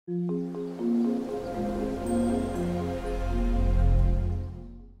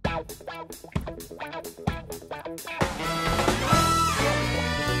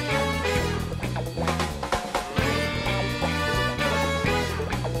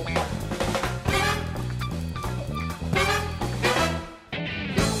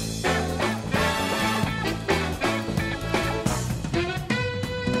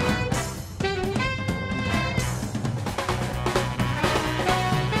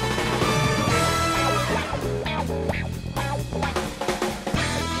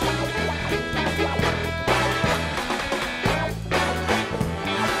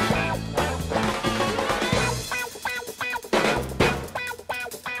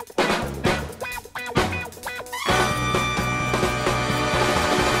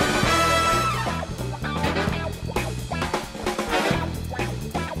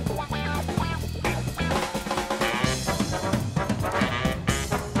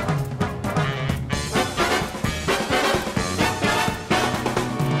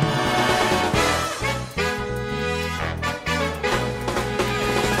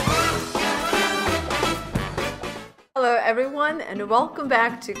Hello everyone and welcome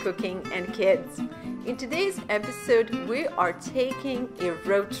back to Cooking and Kids. In today's episode we are taking a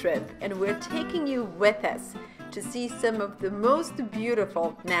road trip and we're taking you with us to see some of the most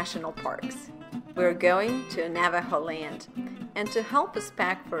beautiful national parks. We're going to Navajo land, and to help us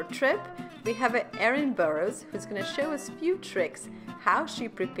pack for a trip we have Erin Burrows who's going to show us a few tricks how she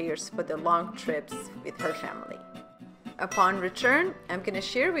prepares for the long trips with her family. Upon return, I'm going to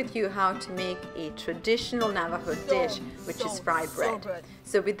share with you how to make a traditional Navajo dish, which is fried bread.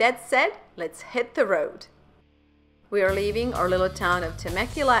 So with that said, let's hit the road. We are leaving our little town of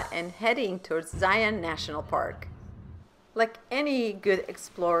Temecula and heading towards Zion National Park. Like any good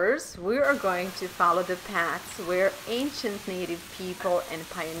explorers, we are going to follow the paths where ancient native people and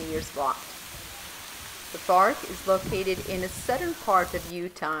pioneers walked. The park is located in the southern part of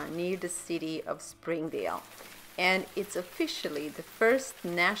Utah near the city of Springdale, and it's officially the first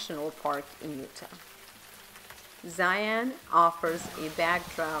national park in Utah. Zion offers a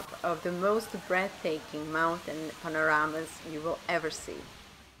backdrop of the most breathtaking mountain panoramas you will ever see.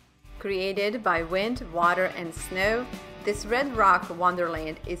 Created by wind, water, and snow, this red rock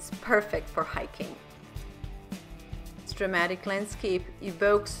wonderland is perfect for hiking. Its dramatic landscape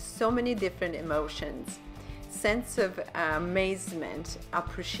evokes so many different emotions. Sense of amazement,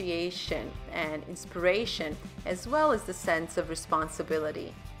 appreciation, and inspiration, as well as the sense of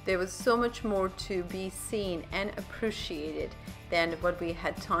responsibility. There was so much more to be seen and appreciated than what we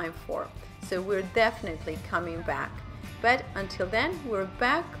had time for, so we're definitely coming back. But until then, we're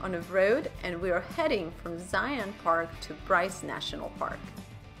back on the road and we are heading from Zion Park to Bryce National Park.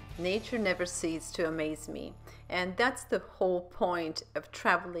 Nature never ceases to amaze me, and that's the whole point of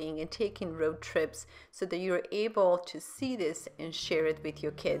traveling and taking road trips, so that you're able to see this and share it with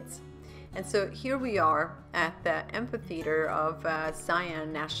your kids. And so here we are at the amphitheater of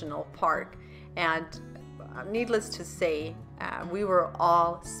Zion National Park, and needless to say, we were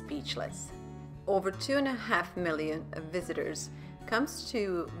all speechless. Over 2.5 million visitors comes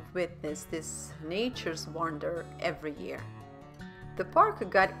to witness this nature's wonder every year. The park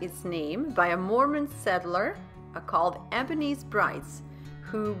got its name by a Mormon settler called Ebenezer Bryce,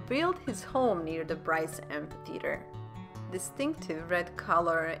 who built his home near the Bryce Amphitheater. Distinctive red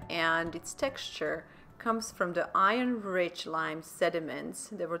color and its texture comes from the iron-rich lime sediments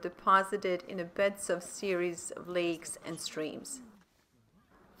that were deposited in the beds of series of lakes and streams.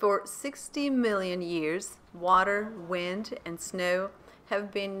 For 60 million years, water, wind, and snow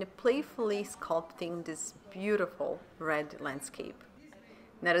have been playfully sculpting this beautiful red landscape.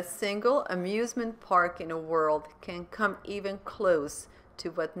 Not a single amusement park in the world can come even close to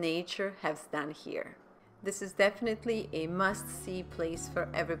what nature has done here. This is definitely a must-see place for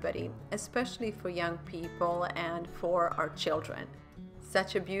everybody, especially for young people and for our children.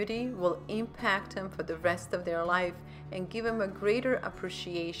 Such a beauty will impact them for the rest of their life and give them a greater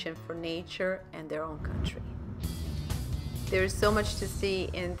appreciation for nature and their own country. There is so much to see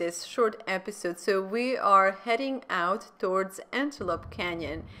in this short episode, so we are heading out towards Antelope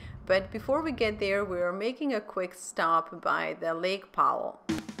Canyon. But before we get there, we are making a quick stop by the Lake Powell.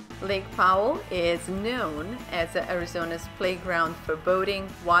 Lake Powell is known as Arizona's playground for boating,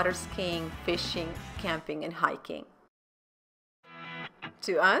 water skiing, fishing, camping, and hiking.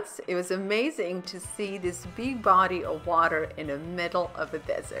 To us, it was amazing to see this big body of water in the middle of a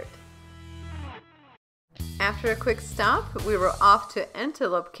desert. After a quick stop, we were off to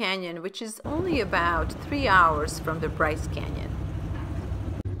Antelope Canyon, which is only about 3 hours from the Bryce Canyon.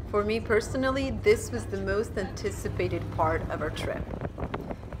 For me personally, this was the most anticipated part of our trip.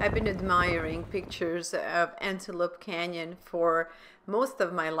 I've been admiring pictures of Antelope Canyon for most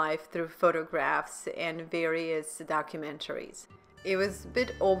of my life through photographs and various documentaries. It was a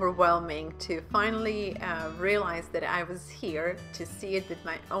bit overwhelming to finally realize that I was here to see it with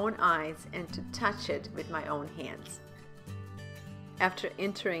my own eyes and to touch it with my own hands. After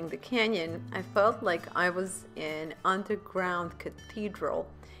entering the canyon, I felt like I was in an underground cathedral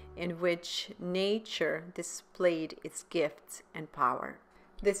in which nature displayed its gifts and power.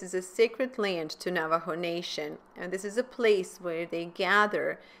 This is a sacred land to Navajo Nation, and this is a place where they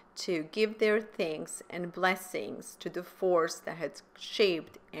gather to give their thanks and blessings to the force that has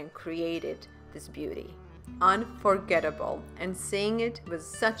shaped and created this beauty. Unforgettable, and seeing it was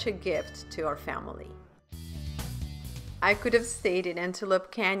such a gift to our family. I could have stayed in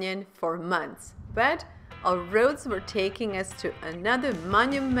Antelope Canyon for months, but our roads were taking us to another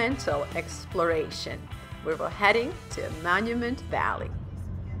monumental exploration. We were heading to Monument Valley.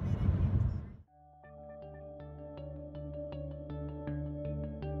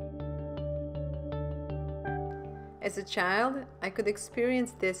 As a child, I could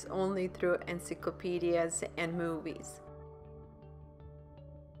experience this only through encyclopedias and movies.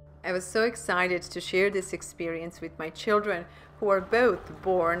 I was so excited to share this experience with my children who are both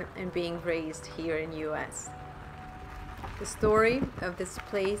born and being raised here in US. The story of this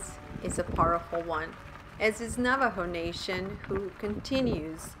place is a powerful one, as is Navajo Nation, who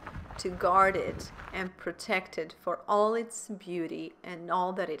continues to guard it and protect it for all its beauty and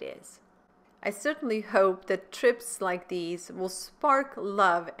all that it is. I certainly hope that trips like these will spark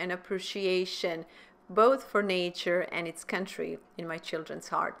love and appreciation both for nature and its country in my children's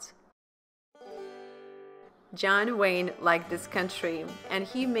hearts. John Wayne liked this country, and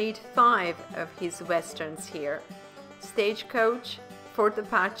he made 5 of his westerns here: Stagecoach, Fort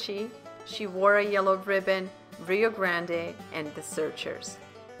Apache, She Wore a Yellow Ribbon, Rio Grande, and The Searchers.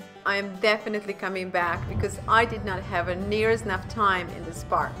 I am definitely coming back because I did not have near enough time in this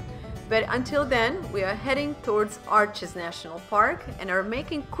park. But until then, we are heading towards Arches National Park and are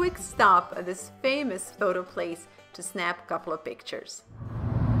making a quick stop at this famous photo place to snap a couple of pictures.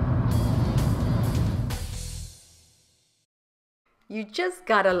 You just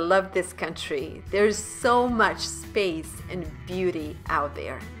gotta love this country. There's so much space and beauty out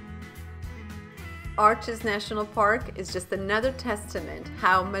there. Arches National Park is just another testament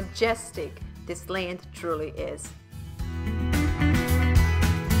how majestic this land truly is.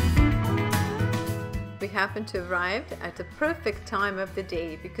 We happened to arrive at the perfect time of the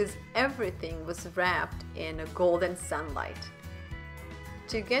day because everything was wrapped in a golden sunlight.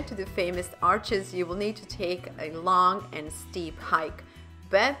 To get to the famous Arches, you will need to take a long and steep hike,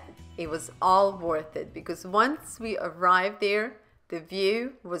 but it was all worth it because once we arrived there, the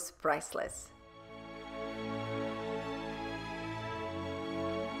view was priceless.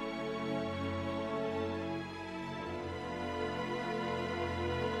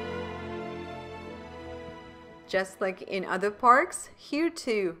 Just like in other parks, here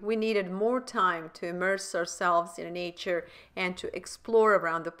too we needed more time to immerse ourselves in nature and to explore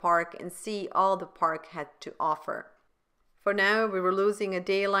around the park and see all the park had to offer. For now, we were losing a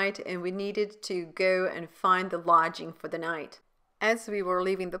daylight and we needed to go and find the lodging for the night. As we were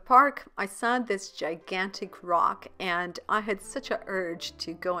leaving the park, I saw this gigantic rock and I had such an urge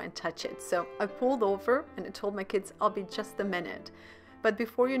to go and touch it. So I pulled over and I told my kids, I'll be just a minute. But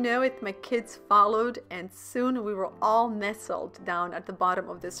before you know it, my kids followed and soon we were all nestled down at the bottom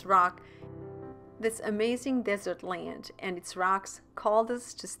of this rock. This amazing desert land and its rocks called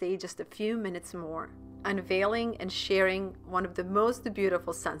us to stay just a few minutes more, unveiling and sharing one of the most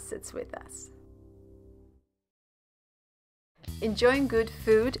beautiful sunsets with us. Enjoying good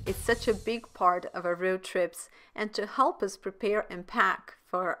food is such a big part of our road trips, and to help us prepare and pack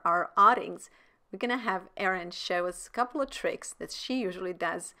for our outings, we're gonna have Erin show us a couple of tricks that she usually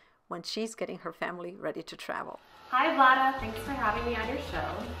does when she's getting her family ready to travel. Hi Vlada, thanks for having me on your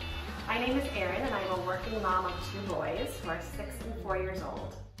show. My name is Erin and I'm a working mom of 2 boys who are 6 and 4 years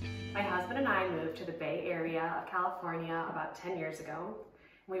old. My husband and I moved to the Bay Area of California about 10 years ago.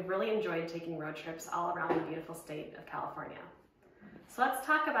 We've really enjoyed taking road trips all around the beautiful state of California. So let's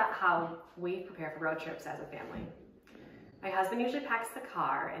talk about how we prepare for road trips as a family. My husband usually packs the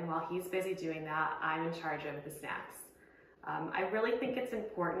car, and while he's busy doing that, I'm in charge of the snacks. I really think it's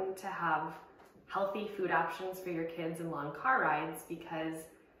important to have healthy food options for your kids in long car rides because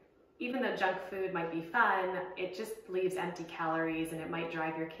even though junk food might be fun, it just leaves empty calories and it might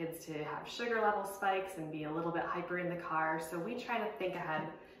drive your kids to have sugar level spikes and be a little bit hyper in the car. So we try to think ahead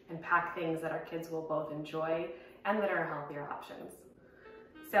and pack things that our kids will both enjoy and that are healthier options.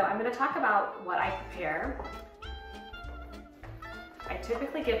 So I'm going to talk about what I prepare. I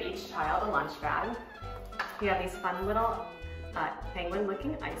typically give each child a lunch bag. You have these fun little penguin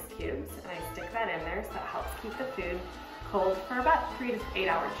looking ice cubes, and I stick that in there so that helps keep the food cold for about 3 to 8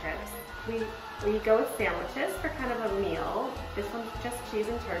 hour trips. We go with sandwiches for kind of a meal. This one's just cheese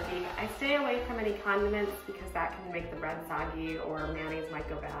and turkey. I stay away from any condiments because that can make the bread soggy or mayonnaise might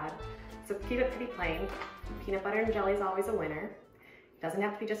go bad. So keep it pretty plain. Peanut butter and jelly is always a winner. It doesn't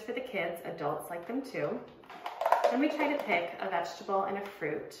have to be just for the kids, adults like them too. And we try to pick a vegetable and a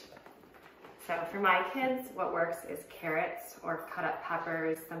fruit. So for my kids, what works is carrots or cut up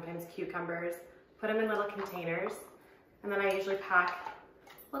peppers, sometimes cucumbers, put them in little containers. And then I usually pack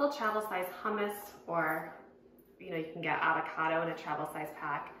little travel size hummus, or you can get avocado in a travel size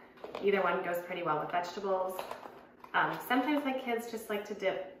pack. Either one goes pretty well with vegetables. Sometimes my kids just like to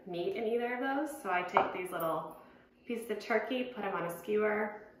dip meat in either of those. So I take these little pieces of turkey, put them on a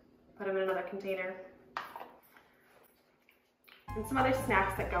skewer, put them in another container. And some other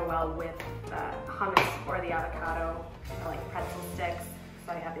snacks that go well with the hummus or the avocado are like pretzel sticks.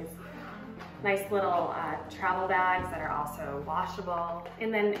 So I have these nice little travel bags that are also washable.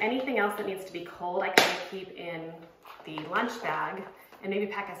 And then anything else that needs to be cold, I kind of keep in the lunch bag and maybe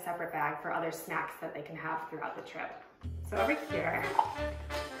pack a separate bag for other snacks that they can have throughout the trip. So over here,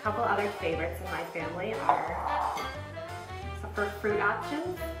 a couple other favorites in my family are, so for fruit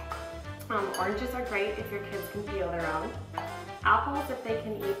options, oranges are great if your kids can peel their own. Apples, if they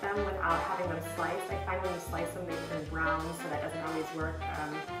can eat them without having them sliced. I find when you slice them, they turn brown, so that doesn't always work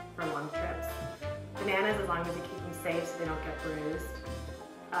for long trips. Bananas, as long as you keep them safe so they don't get bruised.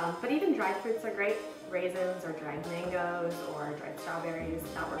 But even dried fruits are great. Raisins or dried mangoes or dried strawberries,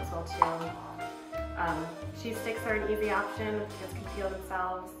 that works well too. Cheese sticks are an easy option if kids can peel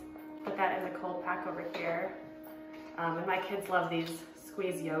themselves. Put that in the cold pack over here. And my kids love these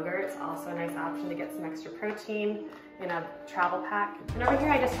squeezed yogurts, also a nice option to get some extra protein in a travel pack. And over here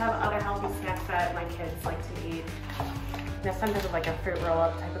I just have other healthy snacks that my kids like to eat. Sometimes like a fruit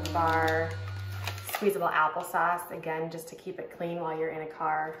roll-up type of bar, squeezable applesauce, again, just to keep it clean while you're in a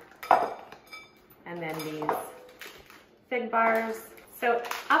car. And then these fig bars. So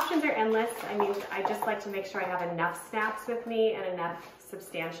options are endless. I mean, I just like to make sure I have enough snacks with me and enough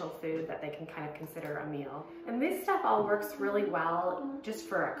substantial food that they can kind of consider a meal. And this stuff all works really well just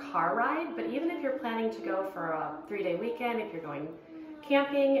for a car ride, but even if you're planning to go for a 3-day weekend, if you're going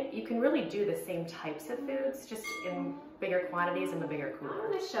camping, you can really do the same types of foods, just in bigger quantities in the bigger cooler.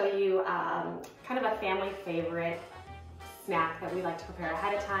 I'm going to show you kind of a family favorite snack that we like to prepare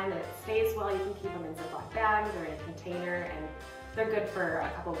ahead of time, and it stays well. You can keep them in Ziploc bags or in a container, and they're good for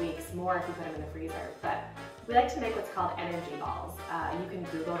a couple weeks, more if you put them in the freezer. But we like to make what's called energy balls. You can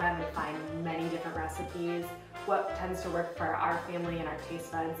Google them and find many different recipes. What tends to work for our family and our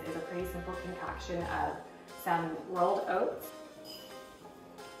taste buds is a pretty simple concoction of some rolled oats,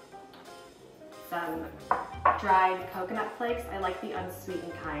 some dried coconut flakes. I like the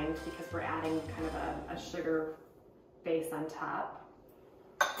unsweetened kind because we're adding kind of a sugar base on top.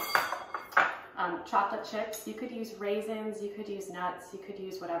 Chocolate chips, you could use raisins, you could use nuts, you could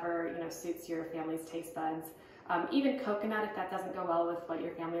use whatever suits your family's taste buds. Even coconut, if that doesn't go well with what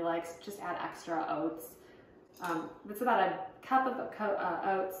your family likes, just add extra oats. It's about a cup of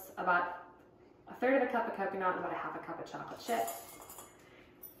oats, about a third of a cup of coconut, and about a half a cup of chocolate chips.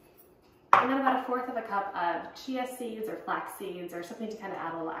 And then about a fourth of a cup of chia seeds or flax seeds or something to kind of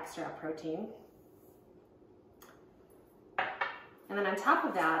add a little extra protein. And then on top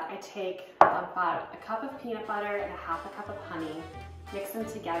of that, I take about a cup of peanut butter and a half a cup of honey, mix them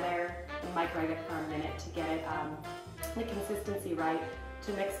together and microwave it for a minute to get it the consistency right,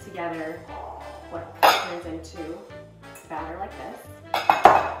 to mix together what turns into batter like this.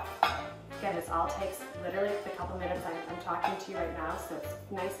 Again, this all takes literally the couple minutes I'm talking to you right now, so it's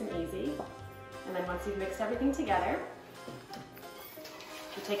nice and easy. And then once you've mixed everything together,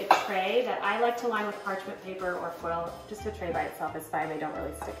 you take a tray that I like to line with parchment paper or foil. Just a tray by itself is fine, they don't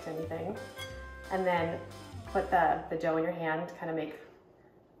really stick to anything. And then put the dough in your hand, kind of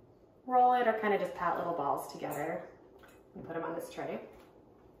roll it or kind of just pat little balls together and put them on this tray.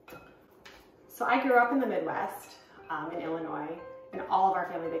 So I grew up in the Midwest, in Illinois, and all of our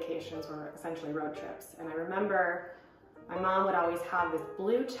family vacations were essentially road trips. And I remember my mom would always have this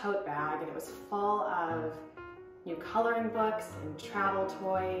blue tote bag, and it was full of new coloring books and travel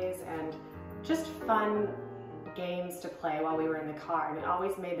toys and just fun games to play while we were in the car. And it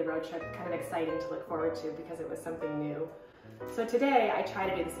always made the road trip kind of exciting to look forward to because it was something new. So today I try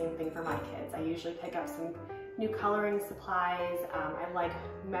to do the same thing for my kids. I usually pick up some new coloring supplies. I like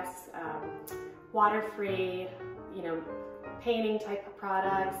water-free, painting type of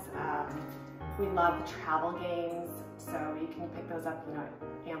products. We love travel games So you can pick those up, at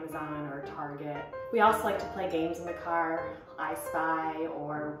Amazon or Target. We also like to play games in the car, I Spy,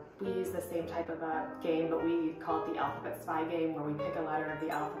 or we use the same type of a game, but we call it the Alphabet Spy game, where we pick a letter of the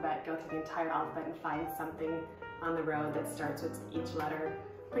alphabet, go through the entire alphabet and find something on the road that starts with each letter.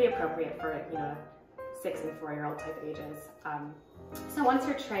 Pretty appropriate for, 6 and 4-year-old type ages. So once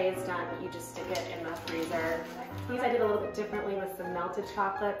your tray is done, you just stick it in the freezer. These I did a little bit differently with some melted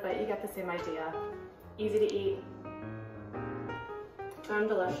chocolate, but you get the same idea. Easy to eat and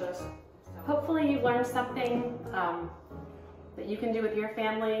delicious. So hopefully you've learned something that you can do with your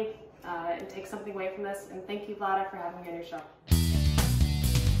family and take something away from this. And thank you, Vlada, for having me on your show.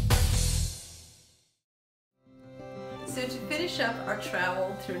 So to finish up our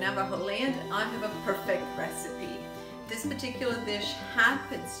travel through Navajo land, I have a perfect recipe. This particular dish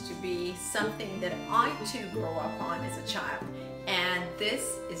happens to be something that I too grew up on as a child. And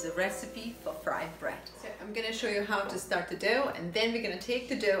this is a recipe for fried bread. So I'm going to show you how to start the dough, and then we're going to take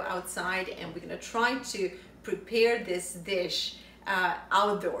the dough outside and we're going to try to prepare this dish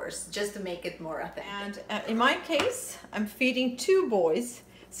outdoors just to make it more authentic. And in my case, I'm feeding 2 boys.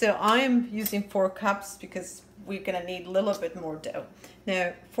 So I am using 4 cups because we're going to need a little bit more dough.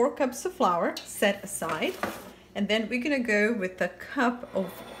 Now 4 cups of flour set aside, and then we're going to go with a cup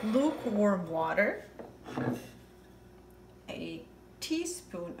of lukewarm water, a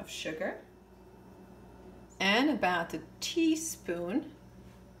teaspoon of sugar, and about a teaspoon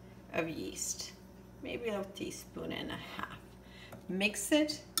of yeast, maybe a teaspoon and a half. Mix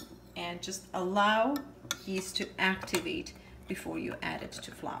it and just allow yeast to activate before you add it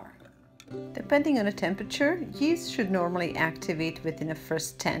to flour. Depending on the temperature, yeast should normally activate within the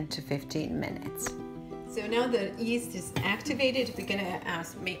first 10 to 15 minutes. So now the yeast is activated, we're gonna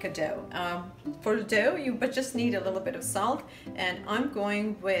make a dough. For the dough, you just need a little bit of salt, and I'm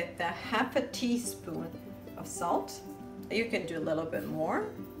going with a half a teaspoon of salt. You can do a little bit more.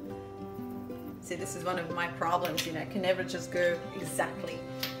 See, this is one of my problems, I can never just go exactly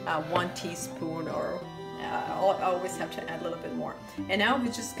 1 teaspoon, or I always have to add a little bit more. And now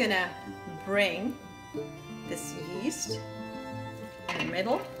we're just gonna bring this yeast in the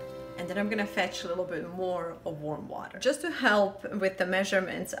middle, and then I'm gonna fetch a little bit more of warm water. Just to help with the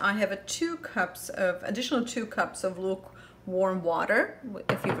measurements, I have additional 2 cups of lukewarm water.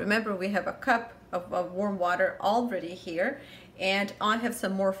 If you remember, we have a cup of warm water already here, and I have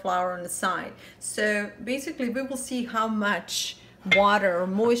some more flour on the side. So basically we will see how much water or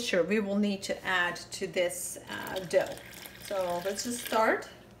moisture we will need to add to this dough. So let's just start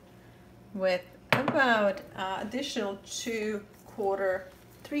with about additional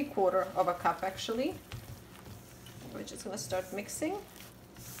 3/4 of a cup actually. We're just going to start mixing.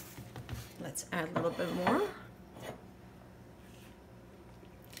 Let's add a little bit more.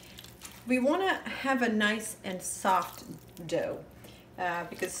 We want to have a nice and soft dough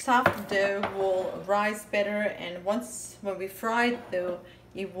because soft dough will rise better, and when we fry it though,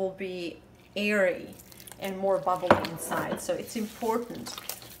 it will be airy and more bubbly inside. So it's important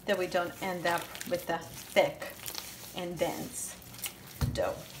that we don't end up with a thick and dense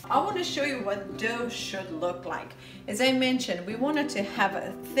dough. I want to show you what dough should look like. As I mentioned, we wanted to have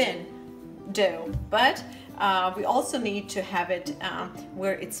a thin dough, but we also need to have it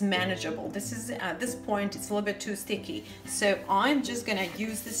where it's manageable. This is at this point it's a little bit too sticky, so I'm just gonna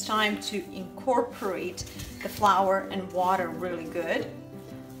use this time to incorporate the flour and water really good.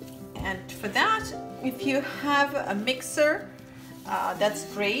 And for that, if you have a mixer, that's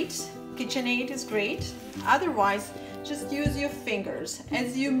great. KitchenAid is great. Otherwise, just use your fingers.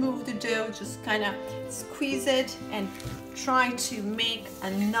 As you move the dough, just kind of squeeze it and try to make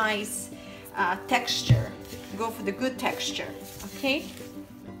a nice texture. Go for the good texture, okay?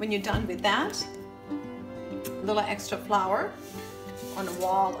 When you're done with that, a little extra flour on the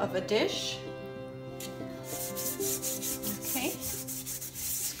wall of a dish. Okay,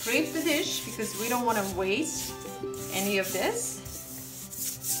 scrape the dish because we don't want to waste any of this.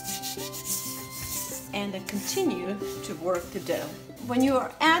 And then continue to work the dough. When you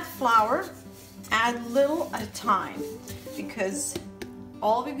add flour, add little at a time, because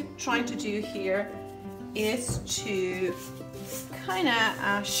all we're trying to do here is to kind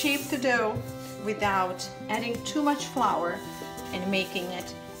of shape the dough without adding too much flour and making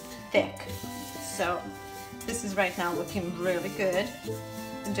it thick. So this is right now looking really good.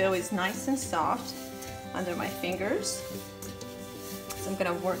 The dough is nice and soft under my fingers. So I'm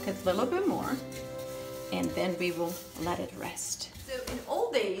gonna work it a little bit more, and then we will let it rest. So in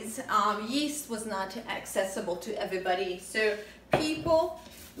old days, yeast was not accessible to everybody. So people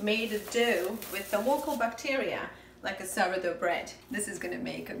made a dough with the local bacteria like a sourdough bread. This is gonna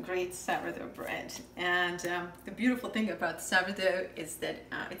make a great sourdough bread. And the beautiful thing about sourdough is that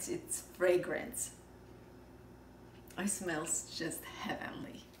it's fragrance. It smells just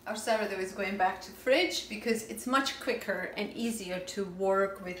heavenly. Our sourdough is going back to fridge because it's much quicker and easier to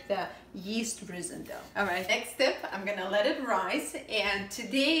work with the yeast risen dough. All right, next step, I'm gonna let it rise. And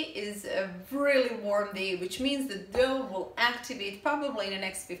today is a really warm day, which means the dough will activate probably in the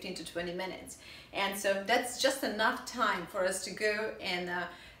next 15 to 20 minutes. And so that's just enough time for us to go in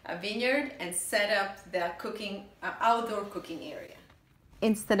a vineyard and set up the cooking, outdoor cooking area.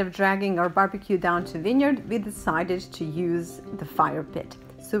 Instead of dragging our barbecue down to vineyard, we decided to use the fire pit.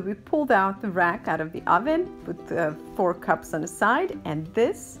 So we pulled out the rack out of the oven, put 4 cups on the side, and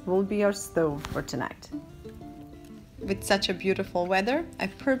this will be our stove for tonight. With such a beautiful weather, I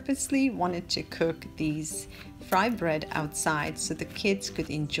purposely wanted to cook these fry bread outside so the kids could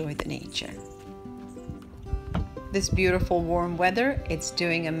enjoy the nature. This beautiful warm weather, it's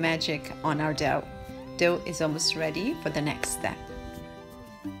doing a magic on our dough. Dough is almost ready for the next step.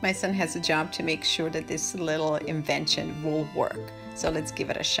 My son has a job to make sure that this little invention will work. So let's give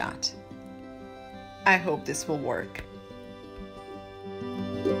it a shot. I hope this will work.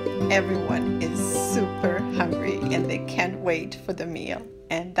 Everyone is super hungry and they can't wait for the meal.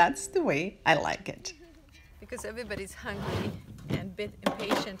 And that's the way I like it. Because everybody's hungry and a bit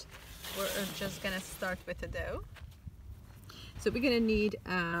impatient, we're just gonna start with the dough. So we're gonna need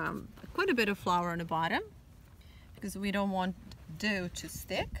quite a bit of flour on the bottom because we don't want dough to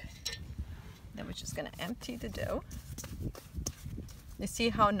stick. Then we're just gonna empty the dough. You see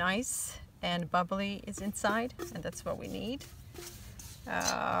how nice and bubbly is inside, and that's what we need.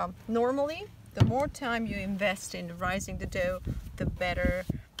 Normally, the more time you invest in rising the dough, the better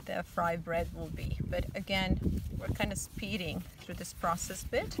the fry bread will be. But again, we're kind of speeding through this process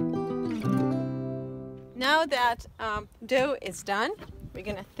bit. Now that dough is done, we're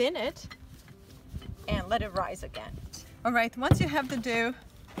gonna thin it and let it rise again. All right, once you have the dough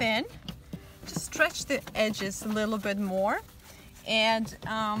thin, just stretch the edges a little bit more. And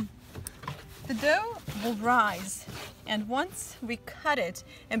the dough will rise, and once we cut it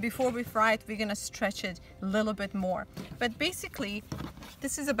and before we fry it, we're gonna stretch it a little bit more. But basically,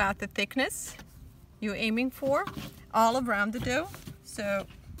 this is about the thickness you're aiming for all around the dough. So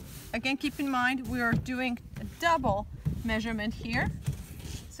again, keep in mind we are doing a double measurement here.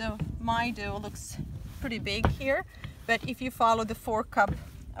 So my dough looks pretty big here, but if you follow the 4-cup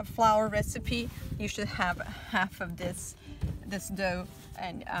flour recipe, you should have half of this dough,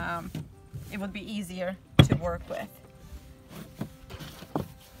 and it will be easier to work with.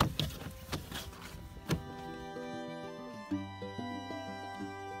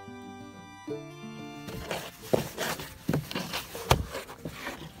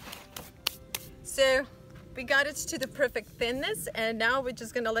 So we got it to the perfect thinness, and now we're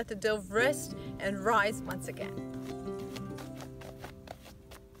just gonna let the dough rest and rise once again.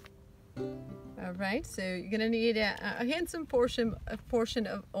 All right, so you're gonna need a handsome portion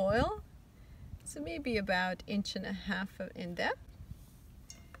of oil, so maybe about 1.5 inches in depth.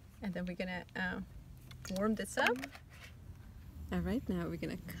 And then we're gonna warm this up. All right, now we're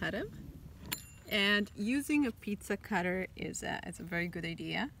gonna cut them. And using a pizza cutter is a very good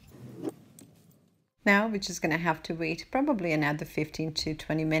idea. Now we're just gonna have to wait probably another 15 to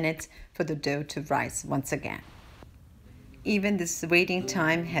 20 minutes for the dough to rise once again. Even this waiting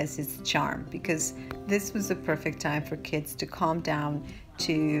time has its charm because this was the perfect time for kids to calm down,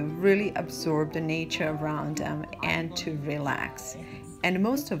 to really absorb the nature around them and to relax. And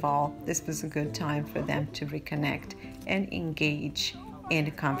most of all, this was a good time for them to reconnect and engage in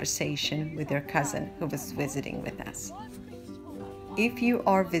a conversation with their cousin who was visiting with us. If you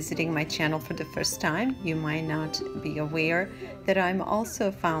are visiting my channel for the first time, you might not be aware that I'm also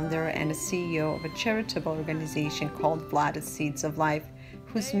a founder and a CEO of a charitable organization called VLADA'S Seeds of Life,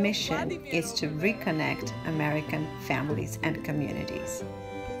 whose mission is to reconnect American families and communities.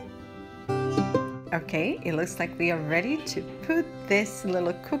 Okay, it looks like we are ready to put this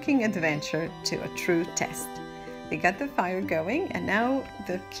little cooking adventure to a true test. We got the fire going, and now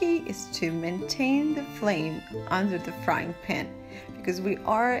the key is to maintain the flame under the frying pan, because we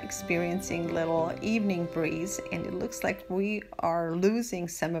are experiencing little evening breeze and it looks like we are losing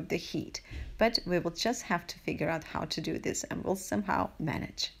some of the heat, but we will just have to figure out how to do this and we'll somehow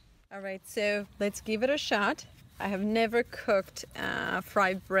manage. All right, so let's give it a shot. I have never cooked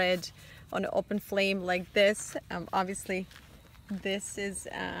fried bread on an open flame like this. Obviously this is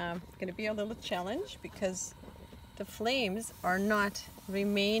going to be a little challenge because the flames are not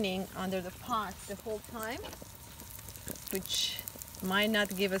remaining under the pot the whole time, which might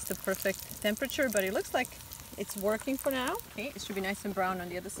not give us the perfect temperature, but it looks like it's working for now. Okay, it should be nice and brown on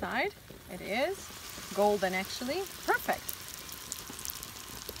the other side. It is. Golden actually. Perfect.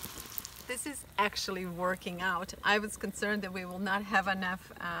 This is actually working out. I was concerned that we will not have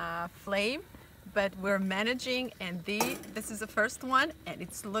enough flame, but we're managing, and this is the first one, and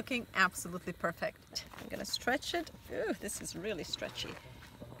it's looking absolutely perfect. I'm gonna stretch it. Ooh, this is really stretchy.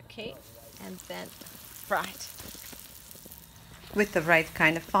 Okay, and then fry it. With the right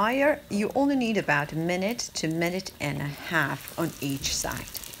kind of fire, you only need about a minute to minute and a half on each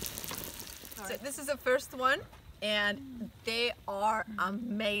side. So this is the first one, and they are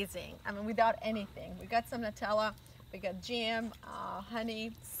amazing. I mean, without anything. We got some Nutella, we got jam,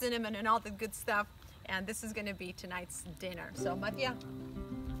 honey, cinnamon, and all the good stuff. And this is gonna be tonight's dinner. So, Mattia,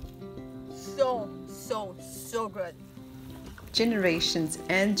 so good. Generations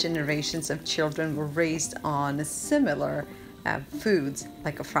and generations of children were raised on similar foods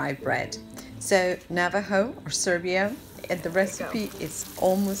like a fried bread. So Navajo or Serbia, and the recipe is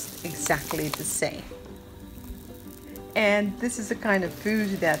almost exactly the same. And this is the kind of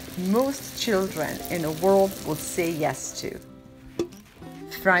food that most children in the world will say yes to.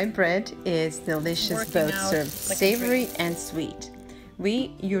 Fried bread is delicious, both served savory and sweet.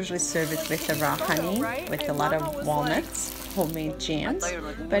 We usually serve it with the raw honey, with a lot of walnuts, homemade jams,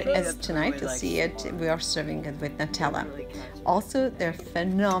 but as tonight you'll see it, we are serving it with Nutella. Also, they're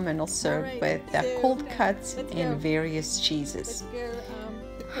phenomenal served with cold cuts and various cheeses.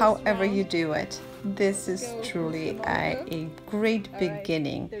 However you do it, this is truly a great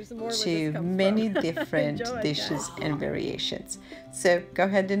beginning to many different dishes and variations. So go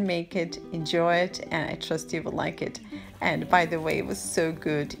ahead and make it, enjoy it, and I trust you will like it. And by the way, it was so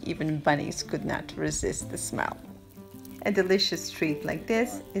good, even bunnies could not resist the smell. A delicious treat like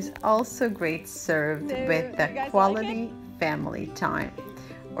this is also great served with the quality family time,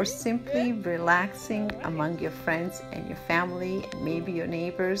 or simply relaxing among your friends and your family and maybe your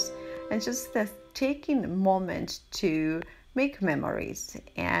neighbors, and just taking a moment to make memories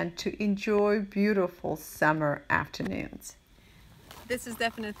and to enjoy beautiful summer afternoons. This is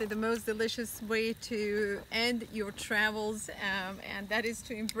definitely the most delicious way to end your travels, and that is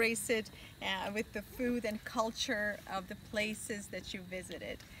to embrace it with the food and culture of the places that you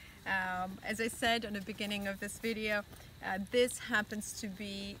visited. As I said in the beginning of this video, this happens to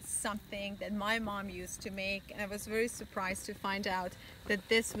be something that my mom used to make, and I was very surprised to find out that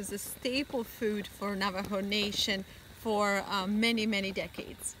this was a staple food for Navajo Nation for many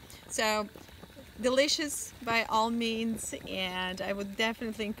decades. So delicious by all means, and I would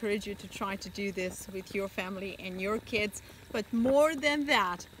definitely encourage you to try to do this with your family and your kids. But more than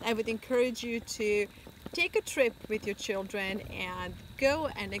that, I would encourage you to take a trip with your children and go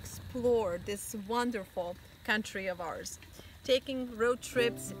and explore this wonderful country of ours. Taking road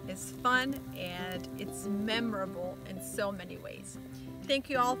trips is fun and it's memorable in so many ways. Thank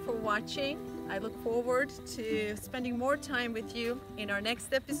you all for watching. I look forward to spending more time with you in our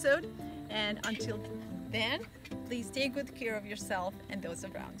next episode. And until then, please take good care of yourself and those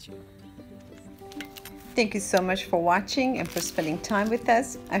around you. Thank you so much for watching and for spending time with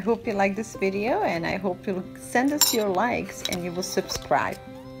us. I hope you like this video, and I hope you'll send us your likes and you will subscribe.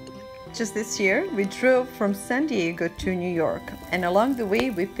 Just this year, we drove from San Diego to New York, and along the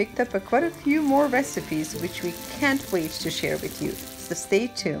way we picked up quite a few more recipes which we can't wait to share with you. So stay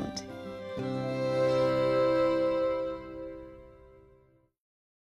tuned.